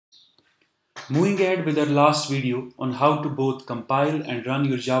Moving ahead with our last video on how to both compile and run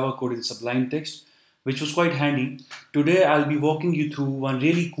your Java code in Sublime Text, which was quite handy. Today I'll be walking you through one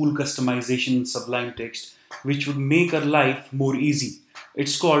really cool customization in Sublime Text which would make our life more easy.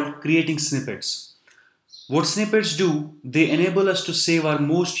 It's called creating snippets. What snippets do, they enable us to save our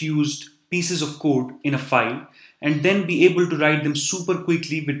most used pieces of code in a file and then be able to write them super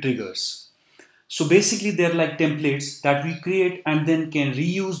quickly with triggers. So basically they're like templates that we create and then can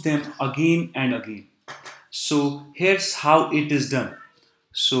reuse them again and again. So here's how it is done.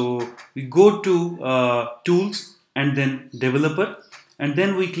 So we go to tools and then developer, and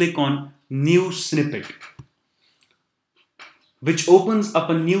then we click on new snippet, which opens up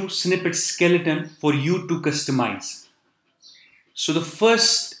a new snippet skeleton for you to customize. So the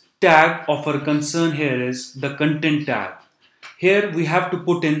first tag of our concern here is the content tag. Here we have to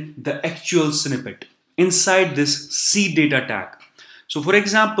put in the actual snippet inside this C data tag. So for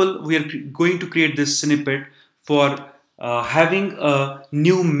example, we are going to create this snippet for having a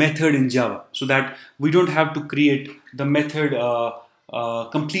new method in Java, so that we don't have to create the method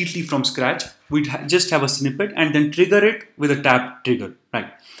completely from scratch. We just have a snippet and then trigger it with a tab trigger,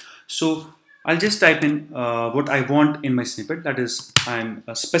 right? So I'll just type in what I want in my snippet. That is, I'm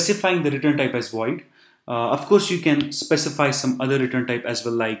specifying the return type as void. Of course, you can specify some other return type as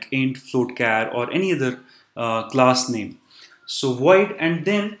well, like int, float, char, or any other class name. So void, and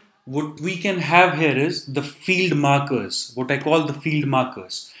then what we can have here is the field markers, what I call the field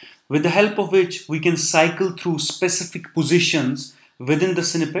markers, with the help of which we can cycle through specific positions within the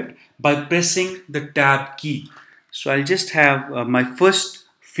snippet by pressing the tab key. So I'll just have my first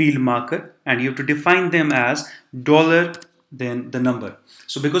field marker, and you have to define them as dollar then the number.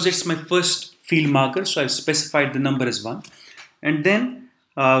 So because it's my first field marker, so I've specified the number as 1, and then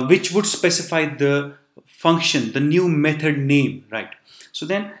which would specify the function, the new method name, right? So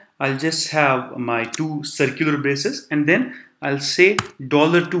then I'll just have my 2 circular braces, and then I'll say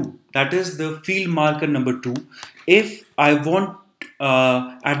 $2, that is the field marker number 2, if I want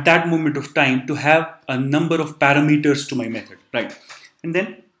at that moment of time to have a number of parameters to my method, right? And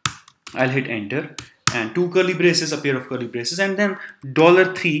then I'll hit enter, and 2 curly braces, a pair of curly braces, and then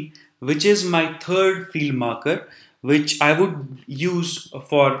 $3, which is my third field marker, which I would use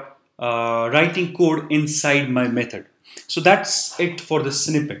for writing code inside my method. So that's it for the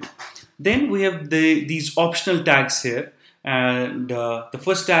snippet. Then we have these optional tags here, and the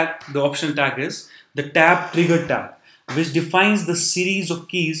first tag, the optional tag, is the tab trigger tag, which defines the series of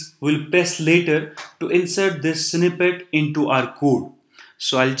keys we'll press later to insert this snippet into our code.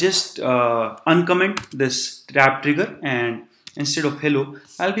 So I'll just uncomment this tab trigger, and instead of hello,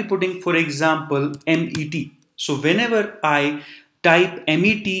 I'll be putting, for example, MET. So whenever I type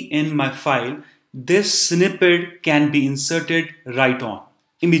MET in my file, this snippet can be inserted right on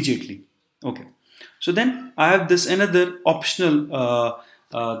immediately. Okay. So then I have this another optional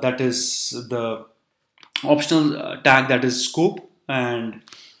that is the optional tag, that is scope. And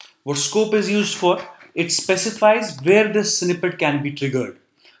what scope is used for, it specifies where this snippet can be triggered.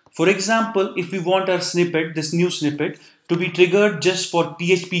 For example, if we want our snippet, this new snippet, to be triggered just for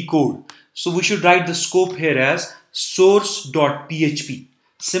PHP code, so we should write the scope here as source.php.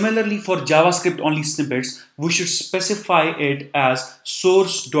 Similarly, for JavaScript only snippets, we should specify it as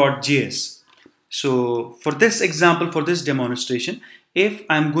source.js. So for this example, for this demonstration, if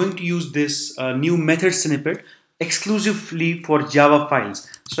I'm going to use this new method snippet exclusively for Java files,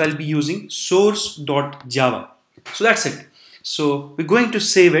 so I'll be using source.java. So that's it. So we're going to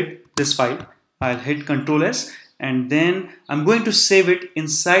save it, this file. I'll hit Ctrl S, and then I'm going to save it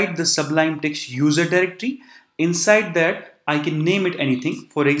inside the Sublime Text user directory. Inside that, I can name it anything.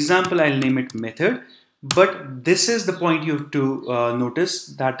 For example, I'll name it method. But this is the point you have to notice,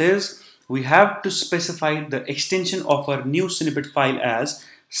 that is, we have to specify the extension of our new snippet file as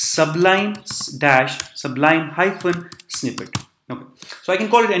sublime-snippet. Okay. So I can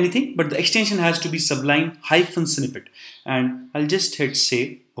call it anything, but the extension has to be sublime-snippet, and I'll just hit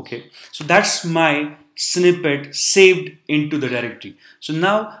save. Okay. So that's my snippet saved into the directory. So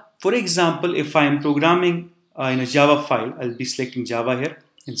now, for example, if I am programming in a Java file, I'll be selecting Java here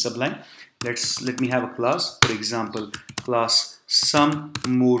in Sublime. Let me have a class, for example, class some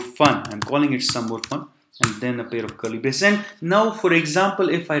more fun. I'm calling it some more fun, and then a pair of curly braces. And now, for example,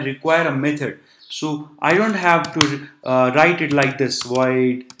 if I require a method, so I don't have to write it like this,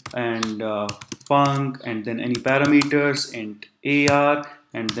 void and func, and then any parameters, and ar,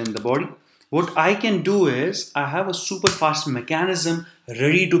 and then the body. What I can do is, I have a super fast mechanism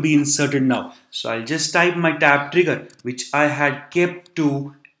ready to be inserted now. So I'll just type my tab trigger, which I had kept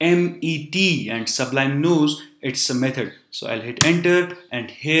to MET, and Sublime knows it's a method. So I'll hit enter and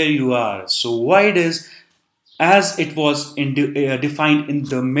here you are. So why it is as it was defined in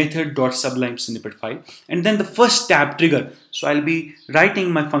the method.sublime snippet file, and then the first tab trigger. So I'll be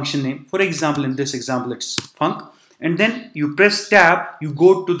writing my function name. For example, in this example, it's func, and then you press tab, you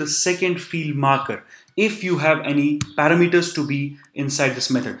go to the second field marker if you have any parameters to be inside this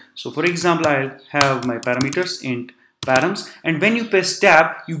method. So for example, I'll have my parameters int params, and when you press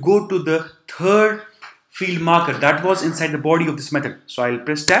tab, you go to the third field marker that was inside the body of this method. So I'll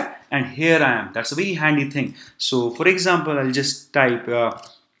press tab and here I am. That's a very handy thing. So for example, I'll just type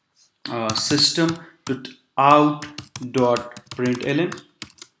system.out.println.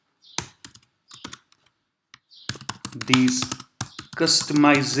 These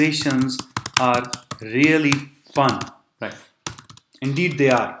customizations are really fun, right? Indeed they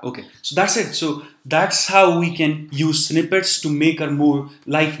are. Okay, so that's it. So that's how we can use snippets to make our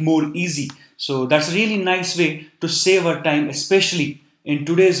life more easy. So that's a really nice way to save our time, especially in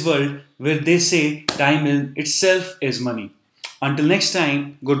today's world where they say time in itself is money. Until next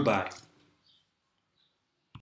time, goodbye.